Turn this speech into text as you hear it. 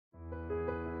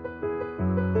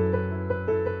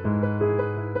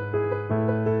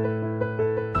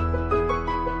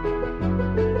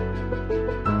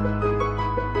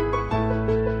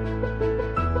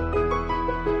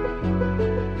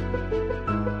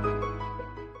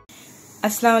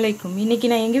अस्सलामुअलैकुम इनकी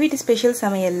ना एंगे वीट स्पेशल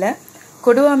சமையல்ல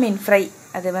கொடுவா மீன் ஃப்ரை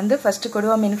அது வந்து ஃபர்ஸ்ட்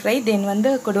கொடுவா மீன் ஃப்ரை தென் வந்து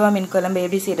கொடுவா மீன் குழம்பு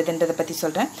எப்படி செய்யறதுன்றத பத்தி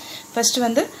சொல்றேன் ஃபர்ஸ்ட்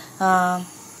வந்து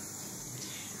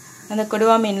அந்த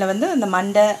கொடுவா மீன்ல வந்து அந்த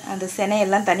மண்டை அந்த செனை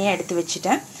எல்லாம் தனியா எடுத்து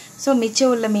வச்சிட்டேன் சோ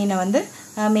மிச்சம் உள்ள மீனை வந்து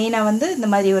மீனா வந்து இந்த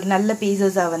மாதிரி ஒரு நல்ல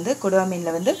பீசஸா வந்து கொடுவா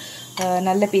மீன்ல வந்து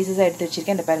நல்ல பீசஸா எடுத்து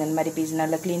வச்சிருக்கேன் இந்த பாருங்க இந்த மாதிரி பீஸ்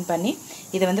நல்லா க்ளீன் பண்ணி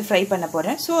இத வந்து ஃப்ரை பண்ண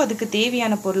போறேன் சோ அதுக்கு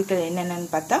தேவையான பொருட்கள் என்னென்னன்னு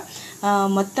பார்த்தா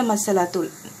மொத்த மசாலா தூள்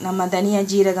நம்ம தனியா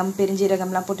ஜீரகம்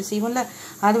பெருஞ்சீரகம்லாம் போட்டு செய்வோம்ல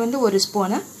அது வந்து ஒரு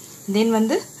ஸ்பூன் தென்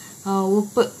வந்து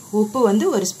உப்பு வந்து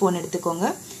ஒரு ஸ்பூன் எடுத்துக்கோங்க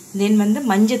தென் வந்து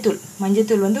மஞ்சள்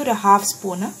வந்து ஒரு 1/2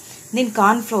 ஸ்பூன் தென்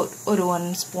கார்ன் ஃப்ளோர் ஒரு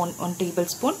 1 ஸ்பூன் 1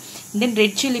 டேபிள்ஸ்பூன் தென்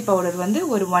ரெட் சில்லி பவுடர் வந்து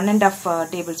ஒரு 1.5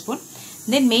 டேபிள்ஸ்பூன்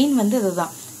தென் மெயின் வந்து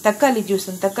இதுதான் தக்காளி ஜூஸ்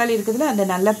தக்காளி இருக்குதுல அந்த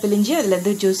நல்லா பிழிஞ்சு அதுல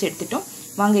இருந்து ஜூஸ் எடுத்துட்டோம்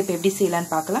வாங்க இப்போ எப்படி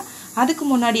செய்யலாம்னு பார்க்கலாம் அதுக்கு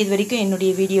முன்னாடி இது வரைக்கும்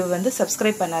என்னோட வீடியோ வந்து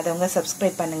Subscribe பண்ணாதவங்க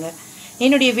Subscribe பண்ணுங்க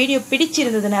என்னோட வீடியோ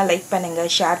பிடிச்சிருந்ததுனா லைக் பண்ணுங்க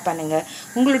ஷேர் பண்ணுங்க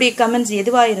உங்களுடைய கமெண்ட்ஸ்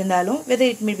எதுவா இருந்தாலும் whether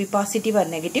it may be positive or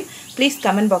negative please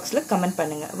comment boxல comment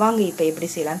பண்ணுங்க வாங்க இப்போ எப்படி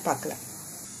செய்யலாம்னு பார்க்கலாம்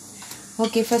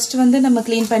ஓகே ஃபர்ஸ்ட் வந்து நம்ம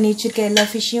க்ளீன் பண்ணி வச்சிருக்க எல்லா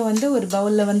ஃபிஷ்ஷையும் வந்து ஒரு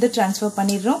பவுல்ல வந்து ட்ரான்ஸ்ஃபர்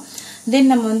பண்ணிடுறோம்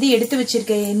தென் நம்ம வந்து எடுத்து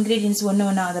வச்சிருக்க இன்கிரிடியன்ட்ஸ்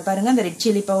ஒண்ணா அத பாருங்க அந்த ரெட்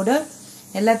சில்லி பவுடர்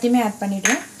எல்லாத்தையுமே ஆட்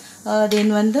பண்ணிடுறோம்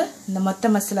தென் வந்து இந்த மொத்த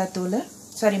மசாலா தூள்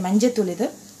சாரி மஞ்சள் தூள் இது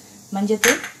மஞ்சள்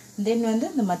தூள் தென் வந்து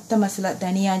இந்த மொத்த மசாலா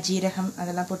தனியா ஜீரகம்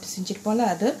அதெல்லாம் போட்டு செஞ்சிருப்போம்ல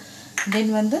அது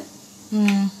தென் வந்து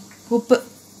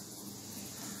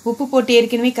உப்பு போட்டு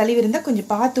ஏற்கனவே கழுவி இருந்தா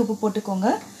கொஞ்சம் பார்த்து உப்பு போட்டுக்கோங்க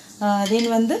தென்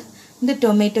வந்து இந்த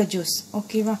டொமேட்டோ ஜூஸ்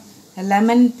ஓகேவா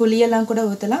லெமன் புளியெல்லாம் கூட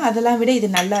ஊத்தலாம் அதெல்லாம் விட இது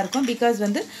நல்லா இருக்கும் because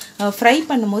வந்து ஃப்ரை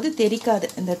பண்ணும்போது தெரிக்காது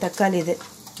இந்த தக்காளி இது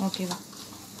ஓகேவா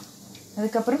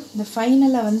அதுக்கு அப்புறம் இந்த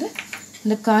ஃபைனலா வந்து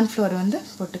இந்த கார்ன் ஃப்ளோர் வந்து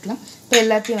போட்டுக்கலாம் இப்போ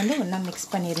எல்லாத்தையும் வந்து ஒண்ணா mix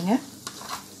பண்ணிருங்க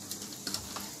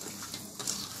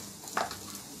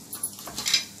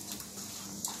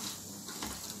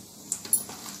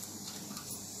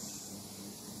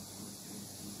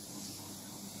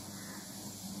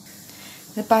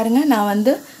இத பாருங்க நான்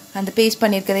வந்து அந்த பேஸ்ட்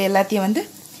பண்ணிருக்கிறது எல்லாத்தையும் வந்து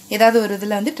ஏதாவது ஒரு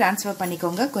இதுல வந்து ட்ரான்ஸ்ஃபர்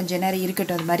பண்ணிக்கோங்க கொஞ்ச நேரம்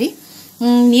இருக்கட்டும் அது மாதிரி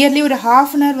நியர்லி ஒரு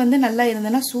 1/2 hour வந்து நல்லா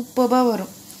இருந்தனா சூப்பரா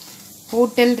வரும்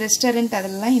ஹோட்டல் ரெஸ்டாரன்ட்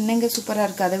அதெல்லாம் இன்னங்க சூப்பரா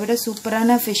இருக்கு அதை விட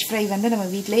சூப்பரான fish fry வந்து நம்ம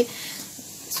வீட்லயே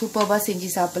சூப்பரா செஞ்சு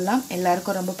சாப்பிடலாம்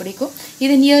எல்லாருக்கும் ரொம்ப பிடிக்கும்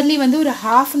இது நியர்லி வந்து ஒரு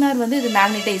 1/2 hour வந்து இது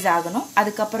மேக்னடைஸ் ஆகணும்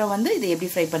அதுக்கு அப்புறம் வந்து இது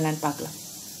எப்படி ஃப்ரை பண்ணலாம்னு பார்க்கலாம்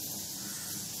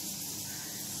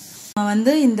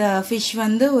வந்து இந்த fish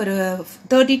வந்து ஒரு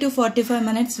 30 to 45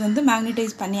 minutes வந்து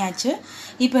மேக்னடைஸ் பண்ணியாச்சு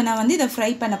இப்போ நான் வந்து இத ஃப்ரை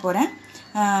பண்ண போறேன்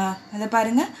அத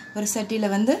பாருங்க ஒரு சட்டில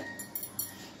வந்து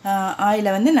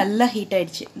ஆயில வந்து நல்லா ஹீட்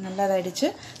ஆயிடுச்சு நல்லா ஆயிடுச்சு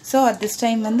சோ at this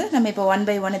time வந்து நம்ம இப்போ 1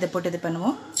 by 1 இத போட்டு இது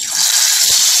பண்ணுவோம்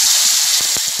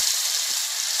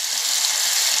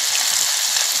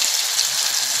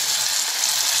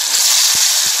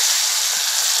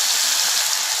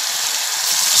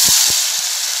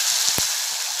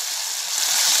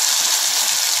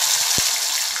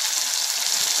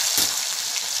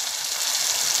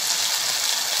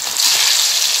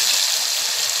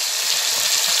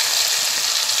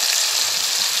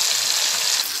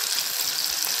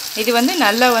இது வந்து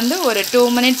நல்லா வந்து ஒரு 2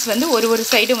 minutes வந்து ஒரு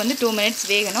சைடு வந்து 2 minutes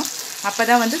வேகணும்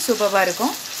அப்பதான் வந்து சூப்பரா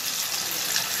இருக்கும்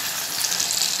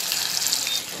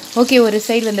ஓகே ஒரு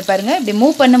சைடு வந்து பாருங்க இப்படி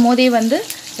மூவ் பண்ணும்போதே வந்து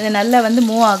இது நல்லா வந்து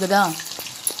மூவ் ஆகுதா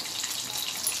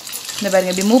இந்த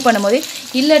பாருங்க இப்படி மூவ் பண்ணும்போதே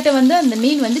இல்லட்ட வந்து அந்த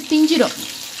மீன் வந்து பிஞ்சிரும்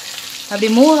அப்படி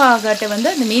மூவ் ஆகாட்ட வந்து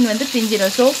அந்த மீன் வந்து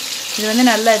பிஞ்சிரும் சோ இது வந்து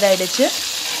நல்லா இதாயிடுச்சு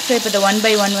சோ இப்போ the 1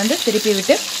 by 1 வந்து திருப்பி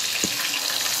விட்டு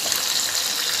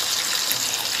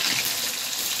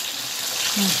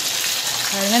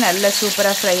பாருங்க நல்லா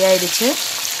சூப்பரா ஃப்ரை ஆயிடுச்சு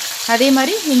அதே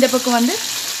மாதிரி இந்த பக்கம் வந்து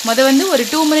வந்து ஒரு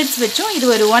 2 minutes வெச்சோம் இது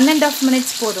ஒரு 1.5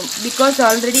 minutes போதும் because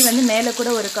ஆல்ரெடி வந்து மேலே கூட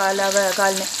ஒரு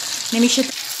கால் நிமிஷம்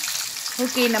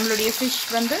ஓகே நம்மளுடைய fish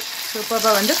வந்து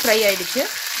சூப்பரா வந்து ஃப்ரை ஆயிடுச்சு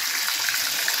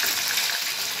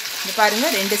இது பாருங்க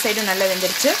ரெண்டு சைடும் நல்லா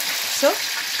வெந்திருச்சு சோ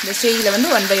இந்த ஸ்டேஜ்ல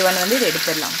வந்து 1 by 1 வந்து இத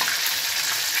எடுத்துடலாம்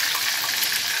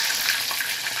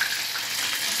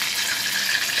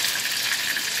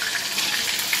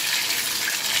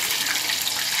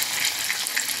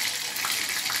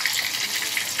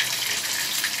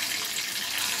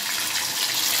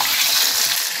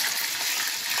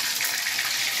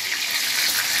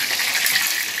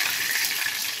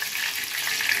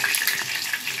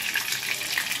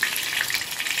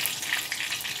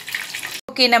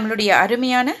ஓகே நம்மளுடைய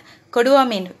அருமையான கொடுவா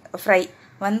மீன் ஃப்ரை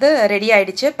வந்து ரெடி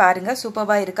ஆயிடுச்சு பாருங்க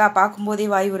சூப்பரா இருக்கா பாக்கும்போதே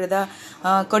வாய் ஊறுதா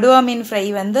கொடுவா மீன் ஃப்ரை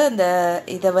வந்து அந்த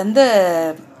இத வந்து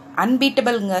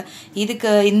அன்பீட்டபிள்ங்க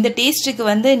இதுக்கு இந்த டேஸ்ட்க்கு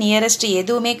வந்து நியரஸ்ட்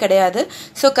எதுவுமே கிடையாது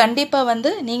சோ கண்டிப்பா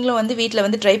வந்து நீங்களும் வந்து வீட்ல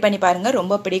வந்து ட்ரை பண்ணி பாருங்க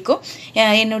ரொம்ப பிடிக்கும்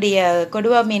என்னுடைய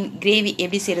கொடுவா மீன் கிரேவி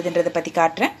எப்படி செய்யறதுன்றத பத்தி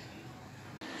காட்றேன்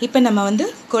இப்போ நம்ம வந்து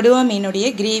கொடுவா மீனுடைய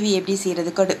கிரேவி எப்படி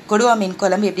செய்கிறது, கொடுவா மீன்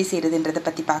குழம்பு எப்படி செய்கிறதுன்றதை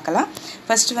பற்றி பார்க்கலாம்.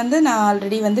 ஃபஸ்ட்டு வந்து நான்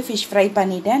ஆல்ரெடி வந்து ஃபிஷ் ஃப்ரை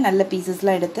பண்ணிட்டேன். நல்ல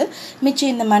பீசஸ்லாம் எடுத்து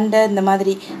மிச்சம் இந்த மண்டை இந்த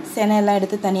மாதிரி செனையெல்லாம்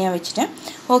எடுத்து தனியாக வச்சுட்டேன்.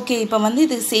 ஓகே, இப்போ வந்து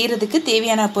இது செய்கிறதுக்கு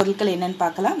தேவையான பொருட்கள் என்னென்னு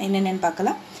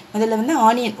பார்க்கலாம். முதல்ல வந்து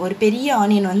ஆனியன், ஒரு பெரிய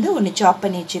ஆனியன் வந்து ஒன்று சாப்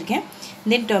பண்ணி வச்சுருக்கேன்.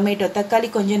 தென் டொமேட்டோ, தக்காளி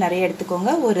கொஞ்சம் நிறைய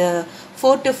எடுத்துக்கோங்க. ஒரு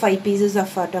 4 to 5 பீசஸ்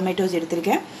ஆஃப் டொமேட்டோஸ்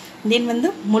எடுத்திருக்கேன். தென் வந்து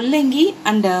முள்ளங்கி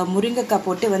அண்ட் முருங்கைக்காய்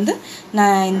போட்டு வந்து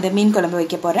நான் இந்த மீன் குழம்பு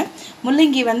வைக்க போகிறேன்.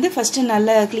 முள்ளங்கி வந்து ஃபஸ்ட்டு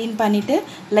நல்லா க்ளீன் பண்ணிவிட்டு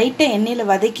லைட்டாக எண்ணெயில்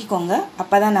வதக்கிக்கோங்க,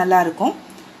 அப்போ தான் நல்லாயிருக்கும்.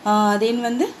 தென்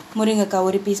வந்து முருங்கைக்காய்,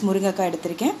 ஒரு பீஸ் முருங்கைக்காய்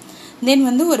எடுத்திருக்கேன். தென்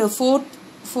வந்து ஒரு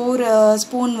 4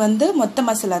 ஸ்பூன் வந்து மொத்த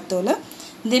மசாலாத்தூள்.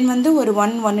 தென் வந்து ஒரு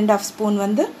 1.5 ஸ்பூன்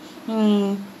வந்து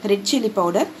ரெட் சில்லி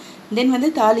பவுடர். தென் வந்து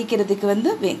தாளிக்கிறதுக்கு வந்து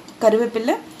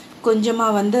கருவேப்பிலை,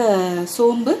 கொஞ்சமாக வந்து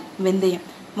சோம்பு, வெந்தயம்.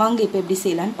 வாங்க இப்போ எப்படி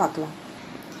செய்யலான்னு பார்க்கலாம்.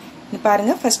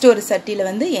 பாருங்கள், ஃபஸ்ட்டு ஒரு சட்டியில்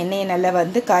வந்து எண்ணெயை நல்லா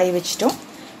வந்து காய வச்சிட்டோம்.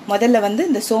 முதல்ல வந்து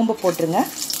இந்த சோம்பு போட்டுருங்க.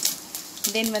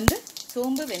 தென் வந்து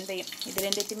சோம்பு, வெந்தயம் இது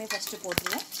ரெண்டுத்தையுமே ஃபஸ்ட்டு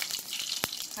போட்டுருங்க.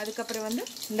 அதுக்கப்புறம் வந்து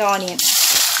இந்த ஆனியன்,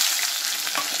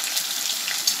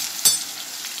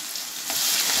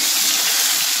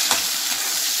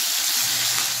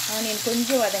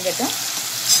 கொஞ்சம் வதங்கட்டும்.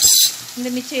 இந்த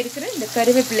மிச்சம் இருக்கிற இந்த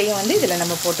கருவேப்பிலையும் வந்து இதில்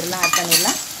நம்ம போட்டுடலாம், ஆட்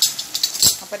பண்ணிடலாம்.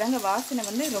 அப்போ தாங்க வாசனை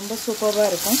வந்து ரொம்ப சூப்பராக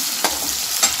இருக்கும்.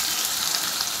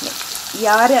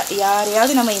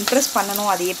 யாரையாவது நம்ம இம்ப்ரெஸ் பண்ணணும்,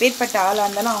 அது எப்பேற்பட்ட ஆளாக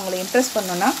இருந்தாலும் அவங்கள இம்ப்ரெஸ்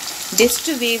பண்ணணும்னா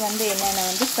பெஸ்ட்டு வே வந்து என்னென்ன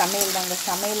வந்து சமையல் தாங்க.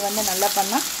 சமையல் வந்து நல்லா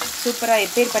பண்ணால் சூப்பராக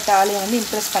எப்பேற்பட்ட ஆளையும் வந்து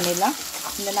இம்ப்ரெஸ் பண்ணிடலாம்.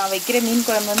 இந்த நான் வைக்கிற மீன்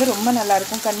குழம்பு வந்து ரொம்ப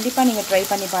நல்லாயிருக்கும். கண்டிப்பாக நீங்கள் ட்ரை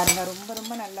பண்ணி பாருங்கள், ரொம்ப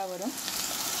ரொம்ப நல்லா வரும்.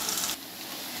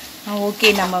 ஓகே,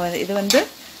 நம்ம இது வந்து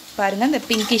பாருங்கள், இந்த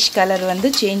பிங்கிஷ் கலர் வந்து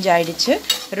சேஞ்ச் ஆகிடுச்சு.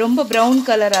 ரொம்ப ப்ரௌன்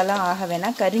கலரெல்லாம் ஆக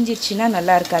வேணாம், கரிஞ்சிடுச்சுன்னா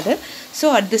நல்லா இருக்காது. ஸோ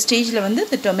அட் தி ஸ்டேஜில் வந்து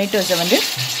இந்த டொமேட்டோஸை வந்து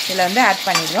இதில் வந்து ஆட்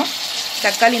பண்ணிடுறோம்.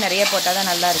 தக்காளி நிறைய போட்டால் தான்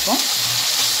நல்லாயிருக்கும்.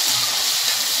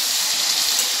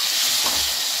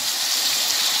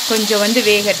 கொஞ்சம் வந்து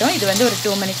வேகட்டும். இது வந்து ஒரு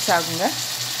 2 minutes ஆகுங்க.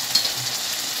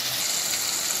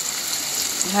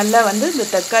 நல்லா வந்து இந்த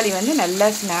தக்காளி வந்து நல்லா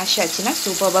ஸ்மாஷ் ஆச்சுன்னா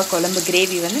சூப்பராக குழம்பு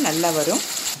கிரேவி வந்து நல்லா வரும்.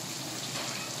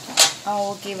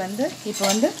 ஓகே, வந்து இப்போ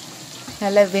வந்து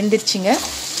நல்லா வெந்துருச்சுங்க.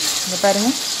 இங்கே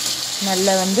பாருங்கள்,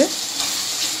 நல்லா வந்து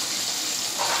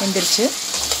வெந்துருச்சு.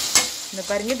 இந்த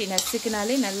பாருங்கள், இப்படி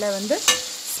நசுக்குனாலே நல்லா வந்து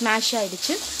ஸ்மாஷ்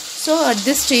ஆகிடுச்சு. ஸோ அட்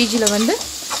திஸ் ஸ்டேஜில் வந்து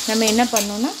நம்ம என்ன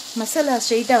பண்ணோன்னா, மசாலா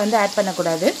ஸ்ட்ரெயிட்டாக வந்து ஆட்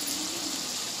பண்ணக்கூடாது.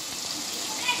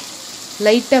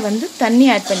 லைட்டாக வந்து தண்ணி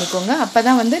ஆட் பண்ணிக்கோங்க, அப்போ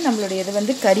தான் வந்து நம்மளுடைய இது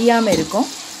வந்து கரியாமல் இருக்கும்.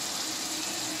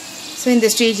 ஸோ இந்த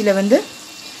ஸ்டேஜில் வந்து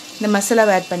இந்த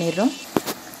மசாலாவை ஆட் பண்ணிடுறோம்.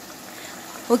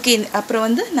 ஓகே, அப்புறம்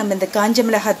வந்து நம்ம இந்த காஞ்ச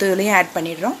மிளகாய் தூளையும் ஆட்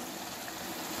பண்ணிடுறோம்.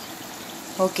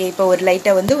 ஓகே, இப்போ ஒரு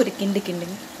லைட்டாக வந்து ஒரு கிண்டி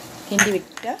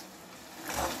விட்டா.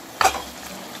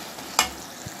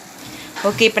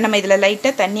 ஓகே, இப்போ நம்ம இதில்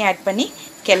லைட்டாக தண்ணி ஆட் பண்ணி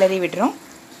கிளறி விடுறோம்.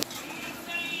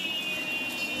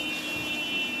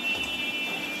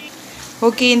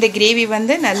 ஓகே, இந்த கிரேவி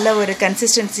வந்து நல்ல ஒரு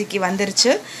கன்சிஸ்டன்சிக்கு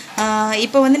வந்துருச்சு.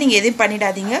 இப்போ வந்து நீங்கள் எதுவும்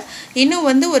பண்ணிடாதீங்க. இன்னும்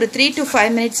வந்து ஒரு 3 to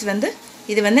 5 minutes வந்து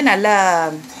இது வந்து நல்லா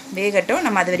வேகட்டும்.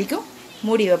 நம்ம அது வரைக்கும்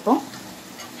மூடி வைப்போம்.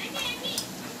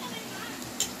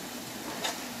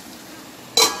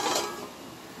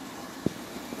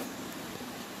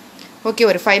 ஓகே,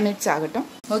 ஒரு 5 minutes ஆகட்டும்.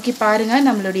 ஓகே, பாருங்கள்,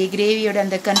 நம்மளுடைய கிரேவியோட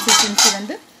அந்த கன்சிஸ்டன்சி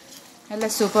வந்து நல்லா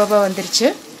சூப்பராக வந்துருச்சு.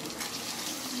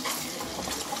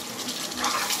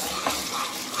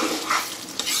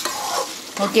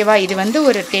 ஓகேவா, இது வந்து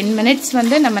ஒரு 10 minutes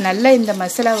வந்து நம்ம நல்லா இந்த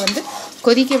மசாலா வந்து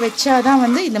கொதிக்க வச்சாதான்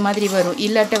வந்து இந்த மாதிரி வரும்.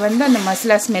 இல்லாட்ட வந்து அந்த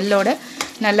மசாலா ஸ்மெல்லோட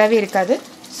நல்லாவே இருக்காது.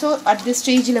 ஸோ அட் தி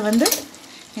ஸ்டேஜில் வந்து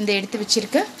இந்த எடுத்து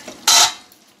வச்சுருக்க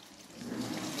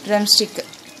ட்ரம் ஸ்டிக்கு,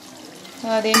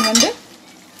 தென் வந்து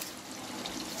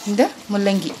இந்த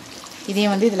முள்ளங்கி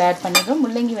இதையும் வந்து இதில் ஆட் பண்ணிடுறோம்.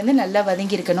 முள்ளங்கி வந்து நல்லா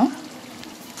வதங்கியிருக்கணும்.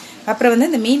 அப்புறம் வந்து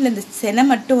இந்த மீனில் இந்த செனை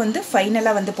மட்டும் வந்து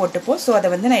ஃபைனலாக வந்து போட்டுப்போம். ஸோ அதை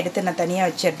வந்து நான் எடுத்து நான் தனியாக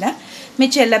வச்சிடுறேன்.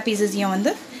 மிச்சம் எல்லா பீசஸையும்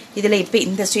வந்து இதில் இப்போ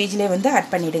இந்த ஸ்டேஜ்லேயே வந்து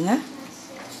ஆட் பண்ணிவிடுங்க.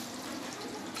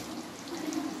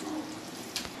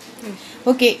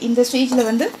 ஓகே, இந்த ஸ்டேஜில்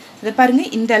வந்து இதை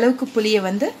பாருங்கள், இந்த அளவுக்கு புளியை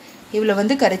வந்து இவ்வளோ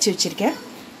வந்து கரைச்சி வச்சுருக்கேன்.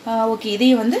 ஓகே,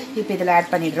 இதையும் வந்து இப்போ இதில்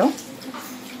ஆட் பண்ணிடுறோம்.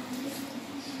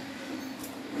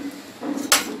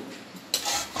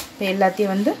 இப்போ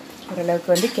எல்லாத்தையும் வந்து ஓரளவுக்கு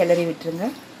வந்து கிளறி விட்டுருங்க.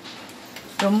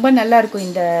 ரொம்ப நல்லாயிருக்கும்.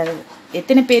 இந்த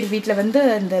எத்தனை பேர் வீட்டில் வந்து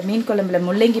இந்த மீன் குழம்புல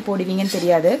முள்ளங்கி போடுவீங்கன்னு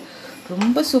தெரியாது,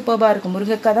 ரொம்ப சூப்பராக இருக்கும்.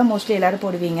 முருங்கைக்காய் தான் மோஸ்ட்லி எல்லோரும்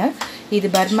போடுவீங்க. இது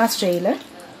பர்மா ஸ்டைலில்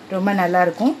ரொம்ப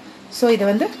நல்லாயிருக்கும். ஸோ இதை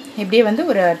வந்து இப்படியே வந்து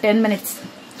ஒரு 10 minutes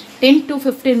 10 to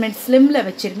 15 minutes ஸ்லிம்மில்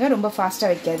வச்சுருங்க. ரொம்ப ஃபாஸ்ட்டாக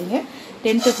வைக்காதீங்க.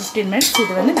 10 to 15 minutes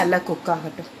இது வந்து நல்லா குக்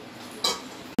ஆகட்டும்.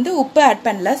 வந்து உப்பு ஆட்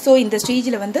பண்ணல. ஸோ இந்த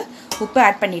ஸ்டேஜில் வந்து உப்பு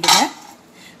ஆட் பண்ணிவிடுங்க.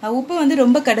 உப்பு வந்து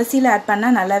ரொம்ப கடைசியில் ஆட்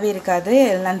பண்ணால் நல்லாவே இருக்காது.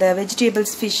 அந்த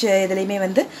வெஜிடபிள்ஸ் ஃபிஷ் இதுலேயுமே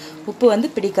வந்து உப்பு வந்து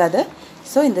பிடிக்காது.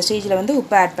 ஸோ இந்த ஸ்டேஜில் வந்து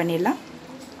உப்பு ஆட் பண்ணிடலாம்.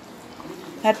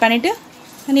 ஆட் பண்ணிவிட்டு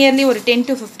நியர்லி ஒரு 10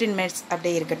 to 15 மினிட்ஸ்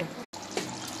அப்படியே இருக்கட்டும்.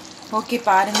 ஓகே,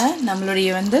 பாருங்கள், நம்மளுடைய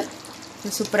வந்து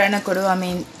சூப்பரான கொடுவா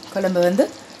மீன் குழம்பு வந்து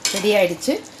ரெடி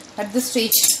ஆகிடுச்சு. அட் தி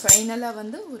ஸ்டேஜ் ஃபைனலாக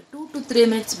வந்து ஒரு 2 to 3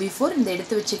 மினிட்ஸ் பிஃபோர் இந்த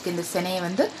எடுத்து வச்சுருக்க இந்த செனையை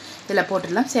வந்து இதில்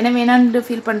போட்டுடலாம். செனை வேணான்னு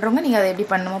ஃபீல் பண்ணுறவங்க நீங்கள் அதை எப்படி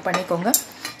பண்ணணுமோ பண்ணிக்கோங்க.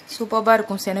 சூப்பராக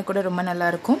இருக்கும், செனை கூட ரொம்ப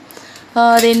நல்லாயிருக்கும்.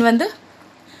 தென் வந்து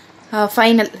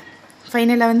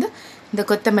ஃபைனலாக வந்து இந்த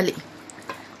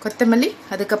கொத்தமல்லி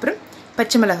அதுக்கப்புறம்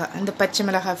பச்சை மிளகாய், அந்த பச்சை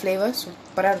மிளகாய் ஃப்ளேவர்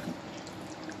சூப்பராக இருக்கும்.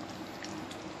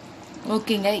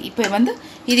 ஓகேங்க, இப்போ வந்து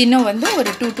இது இன்னும் வந்து ஒரு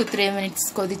 2 to 3 மினிட்ஸ்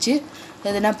கொதிச்சு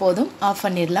எதுனா போதும், ஆஃப்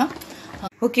பண்ணிடலாம்.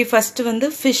 ஓகே, ஃபஸ்ட்டு வந்து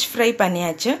ஃபிஷ் ஃப்ரை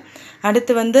பண்ணியாச்சு.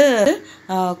 அடுத்து வந்து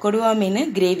கொடுவா மீன்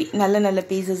கிரேவி நல்ல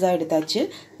பீசஸாக எடுத்தாச்சு.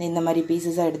 இந்த மாதிரி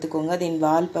பீசஸாக எடுத்துக்கோங்க. தென்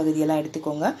வால் பகுதியெல்லாம்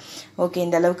எடுத்துக்கோங்க. ஓகே,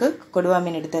 இந்த அளவுக்கு கொடுவா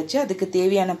மீன் எடுத்தாச்சு. அதுக்கு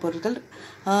தேவையான பொருட்கள்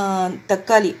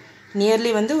தக்காளி நியர்லி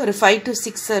வந்து ஒரு 5 to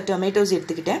 6 டொமேட்டோஸ்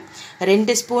எடுத்துக்கிட்டேன்.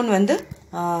 2 ஸ்பூன் வந்து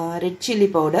ரெட் சில்லி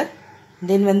பவுடர்.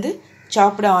 தென் வந்து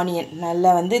சாப்டு ஆனியன், நல்லா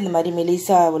வந்து இந்த மாதிரி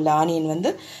மெலிசா உள்ள ஆனியன் வந்து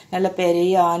நல்ல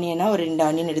பெரிய ஆனியனாக ஒரு 2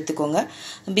 ஆனியன் எடுத்துக்கோங்க.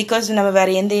 பிகாஸ் நம்ம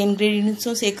வேறு எந்த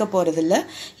இன்க்ரீடியன்ஸும் சேர்க்க போகிறதில்ல,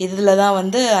 இதில் தான்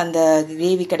வந்து அந்த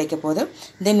கிரேவி கிடைக்க போகுது.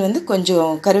 தென் வந்து கொஞ்சம்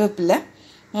கருவேப்பிலை,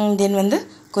 தென் வந்து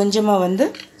கொஞ்சமாக வந்து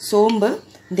சோம்பு,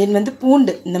 தென் வந்து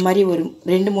பூண்டு, இந்த மாதிரி ஒரு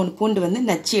 2-3 பூண்டு வந்து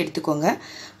நச்சு எடுத்துக்கோங்க.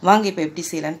 வாங்க இப்போ எப்படி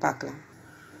செய்யலான்னு பார்க்கலாம்.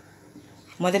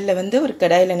 முதல்ல வந்து ஒரு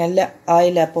கடாயில் நல்ல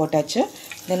ஆயிலை போட்டாச்சு.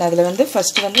 தென் அதில் வந்து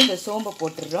ஃபஸ்ட்டு வந்து இந்த சோம்பை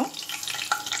போட்டுடுறோம்.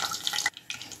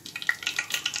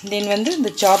 தென் வந்து இந்த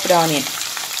சாப்டு ஆனியன்,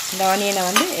 இந்த ஆனியனை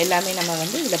வந்து எல்லாமே நம்ம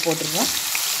வந்து இதில் போட்டுடுறோம்.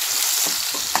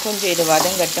 கொஞ்சம் இது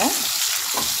வதங்கட்டும்.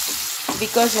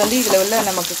 பிகாஸ் வந்து இதில் உள்ள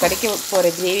நமக்கு கிடைக்க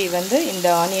போகிற கிரேவி வந்து இந்த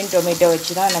ஆனியன் டொமேட்டோ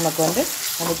வச்சு தான் நமக்கு வந்து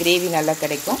அந்த கிரேவி நல்லா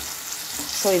கிடைக்கும்.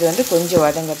 ஸோ இது வந்து கொஞ்சம்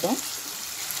வதங்கட்டும்.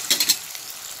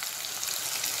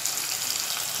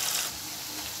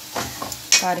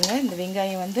 பாருங்கள், இந்த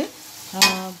வெங்காயம் வந்து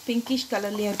பிங்கிஷ்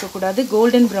கலர்லேயும் இருக்கக்கூடாது,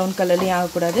 கோல்டன் ப்ரௌன் கலர்லேயும்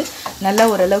ஆகக்கூடாது. நல்லா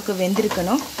ஓரளவுக்கு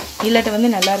வெந்திருக்கணும், இல்லாட்ட வந்து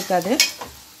நல்லா இருக்காது.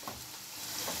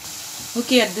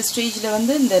 ஓகே, அட் தி ஸ்டேஜில்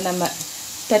வந்து இந்த நம்ம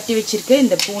தட்டி வச்சுருக்க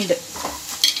இந்த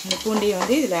பூண்டையும்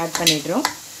வந்து இதில் ஆட் பண்ணிடுறோம்.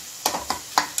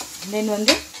 தென்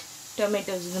வந்து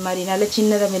டொமேட்டோஸ் இந்த மாதிரி நல்லா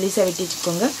சின்னதாக மெலிசாக வெட்டி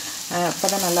வச்சுக்கோங்க. அப்போ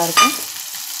தான் நல்லாயிருக்கும்.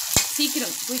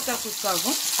 சீக்கிரம் குயிக்காக குக்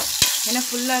ஆகும். ஏன்னா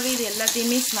ஃபுல்லாகவே இது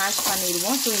எல்லாத்தையுமே ஸ்மாஷ்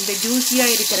பண்ணிடுவோம். ஸோ இந்த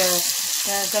ஜூஸியாக இருக்கிற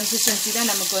கன்சிஸ்டன்சி தான்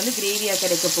நமக்கு வந்து கிரேவியாக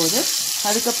கிடைக்க போகுது.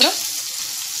 அதுக்கப்புறம்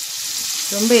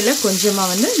ரொம்ப இல்லை,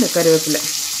 கொஞ்சமாக வந்து இந்த கருவேப்பிலை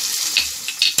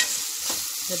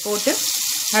இதை போட்டு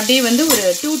அப்படியே வந்து ஒரு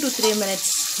 2 to 3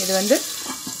 மினிட்ஸ் இது வந்து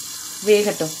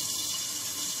வேகட்டும்.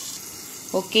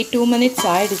 ஓகே, 2 மினிட்ஸ்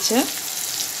ஆயிடுச்சு.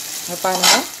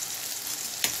 பாருங்கள்,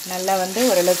 நல்லா வந்து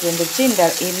ஓரளவுக்கு வெந்துடுச்சு.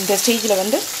 இந்த ஸ்டேஜில்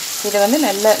வந்து இதை வந்து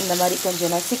நல்லா இந்த மாதிரி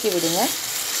கொஞ்சம் நசுக்கி விடுங்க.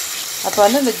 அப்போ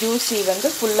வந்து இந்த ஜூஸி வந்து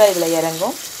ஃபுல்லாக இதில்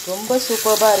இறங்கும். ரொம்ப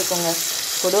சூப்பராக இருக்குங்க.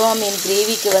 கொடுவா மீன்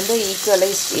கிரேவிக்கு வந்து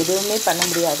ஈக்குவலைஸ் எதுவுமே பண்ண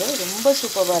முடியாது, ரொம்ப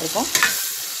சூப்பராக இருக்கும்.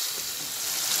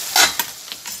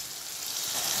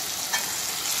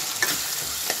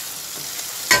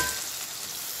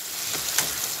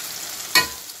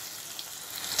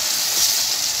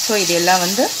 ஸோ இது எல்லாம்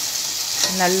வந்து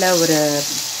நல்ல ஒரு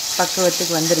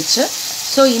பக்குவத்துக்கு வந்துருச்சு.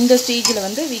 ஸோ இந்த ஸ்டேஜில்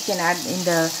வந்து we can add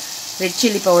இந்த ரெட்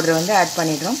சில்லி பவுடரை வந்து ஆட்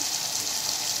பண்ணிடுறோம்.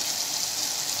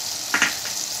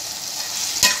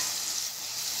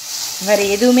 வேறு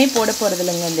எதுவுமே போட போகிறது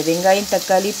இல்லைங்க. இந்த வெங்காயம்,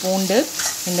 தக்காளி, பூண்டு,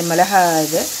 இந்த மிளகாய்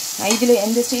இதில்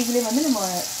எந்த ஸ்டேஜ்லேயும் வந்து நம்ம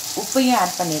உப்பையும்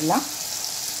ஆட் பண்ணிடலாம்.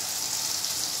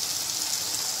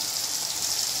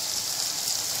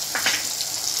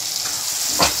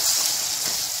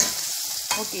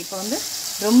 ஓகே, இப்போ வந்து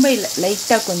ரொம்ப இல்லை,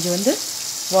 லைட்டாக கொஞ்சம் வந்து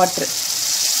வாட்ரு.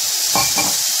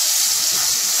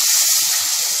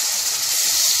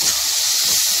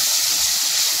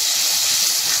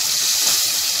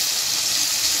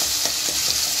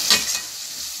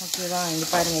 ஓகேவா, இங்கே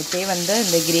பாருங்கள், இப்போயே வந்து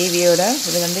இந்த கிரேவியோட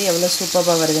இது வந்து எவ்வளோ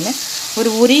சூப்பராக வருதுன்னு.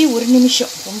 ஒரே ஒரு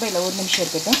நிமிஷம், ரொம்ப இல்லை, ஒரு நிமிஷம்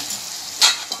இருக்கட்டும்.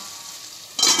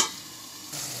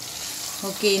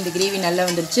 ஓகே, இந்த கிரேவி நல்லா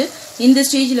வந்துருச்சு. இந்த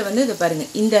ஸ்டேஜில் வந்து இதை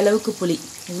பாருங்கள், இந்த அளவுக்கு புளி,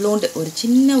 இவ்வளோண்டு ஒரு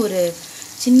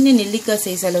சின்ன நெல்லிக்காய்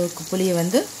சைஸ் அளவுக்கு புளியை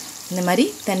வந்து இந்த மாதிரி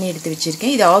தண்ணி எடுத்து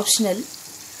வச்சுருக்கேன். இது ஆப்ஷனல்,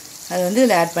 அதை வந்து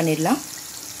இதில் ஆட் பண்ணிடலாம்.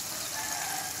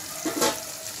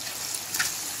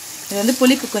 இது வந்து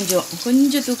புளிப்பு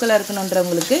கொஞ்சம் தூக்கலாக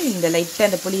இருக்கணுன்றவங்களுக்கு இந்த லைட்டாக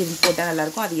அந்த புளி போட்டால்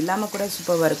நல்லாயிருக்கும். அது இல்லாமல் கூட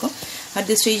சூப்பராக இருக்கும்.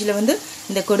 அடுத்த ஸ்டேஜில் வந்து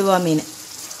இந்த கொடுவா மீன்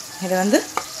இதை வந்து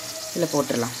இதில்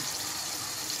போட்டுடலாம்.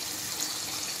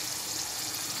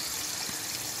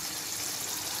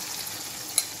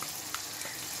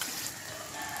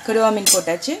 கொடுவா மீன்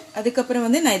போட்டாச்சு. அதுக்கப்புறம்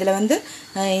வந்து நான் இதில் வந்து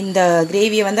இந்த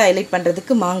கிரேவியை வந்து ஹைலைட்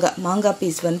பண்ணுறதுக்கு மாங்காய்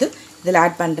பீஸ் வந்து இதில்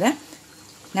ஆட் பண்ணுறேன்.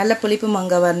 நல்ல புளிப்பு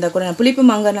மாங்காவாக இருந்தால் கூட, புளிப்பு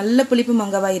மாங்காய் நல்ல புளிப்பு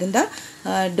மாங்காவாக இருந்தால்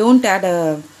டோன்ட் ஆட்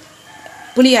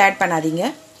புளியை ஆட் பண்ணாதீங்க.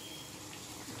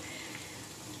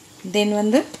 தென்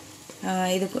வந்து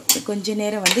இது கொஞ்ச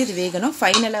நேரம் வந்து இது வேகணும்.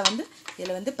 ஃபைனலாக வந்து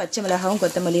இதில் வந்து பச்சை மிளகாவும்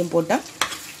கொத்தமல்லியும் போட்டால்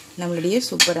நம்மளுடைய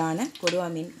சூப்பரான கொடுவா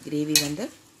மீன் கிரேவி வந்து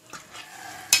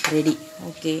ரெடி.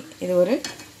 ஓகே, இது ஒரு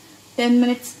 10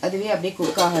 மினிட்ஸ் அதுவே அப்படியே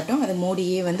குக் ஆகட்டும். அதை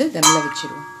மூடியே வந்து தம்மில்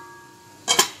வச்சுருவோம்.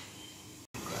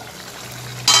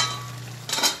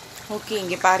 ஓகே,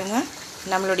 இங்கே பாருங்கள்,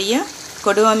 நம்மளுடைய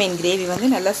கொடுவா மீன் கிரேவி வந்து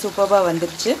நல்லா சூப்பராக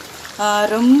வந்துடுச்சு.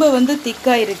 ரொம்ப வந்து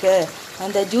திக்காக இருக்குது,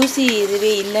 அந்த ஜூஸி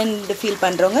இதுவே இல்லைன்னு ஃபீல்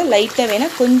பண்ணுறவங்க லைட்டாக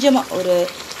வேணால் கொஞ்சமாக ஒரு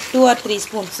 2 or 3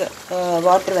 ஸ்பூன்ஸ்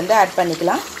வாட்டர் வந்து ஆட்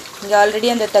பண்ணிக்கலாம். இங்கே ஆல்ரெடி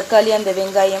அந்த தக்காளி அந்த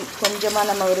வெங்காயம் கொஞ்சமாக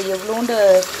நம்ம ஒரு எவ்வளோண்டு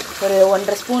ஒரு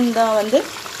 1.5 ஸ்பூன் தான் வந்து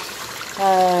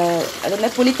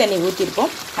அதில் புளி தண்ணி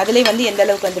ஊற்றிருப்போம். அதிலே வந்து எந்த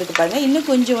அளவுக்கு வந்திருக்கு பாருங்கள். இன்னும்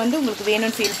கொஞ்சம் வந்து உங்களுக்கு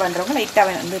வேணும்னு ஃபீல் பண்ணுறவங்க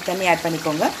லைட்டாக வந்து தண்ணி ஆட்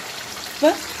பண்ணிக்கோங்க. இப்போ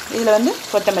இதில் வந்து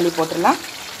கொத்தமல்லி போட்டுடலாம்.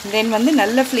 தென் வந்து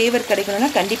நல்ல ஃப்ளேவர் கிடைக்கணும்னா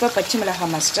கண்டிப்பாக பச்சை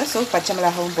மிளகாய் மஸ்ட்டு. ஸோ பச்சை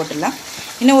மிளகாவும் போட்டுடலாம்.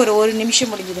 இன்னும் ஒரு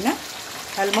நிமிஷம் முடிஞ்சதுன்னா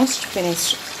almost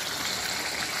finished.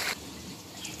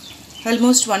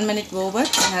 Almost 1 minute over.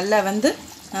 நல்லா வந்து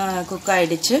குக்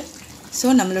ஆகிடுச்சு. ஸோ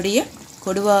நம்மளுடைய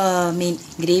கொடுவா மீன்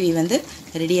கிரேவி வந்து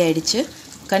ரெடி ஆகிடுச்சு.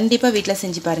 கண்டிப்பாக வீட்டில்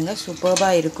செஞ்சு பாருங்கள்,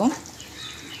 சூப்பராக இருக்கும்.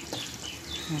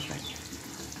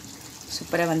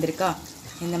 சூப்பராக வந்திருக்கா?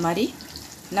 இந்த மாதிரி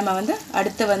நம்ம வந்து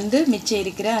அடுத்து வந்து மிச்சம்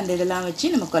இருக்கிற அந்த இதெல்லாம் வச்சு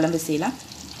நம்ம குழம்பு செய்யலாம்.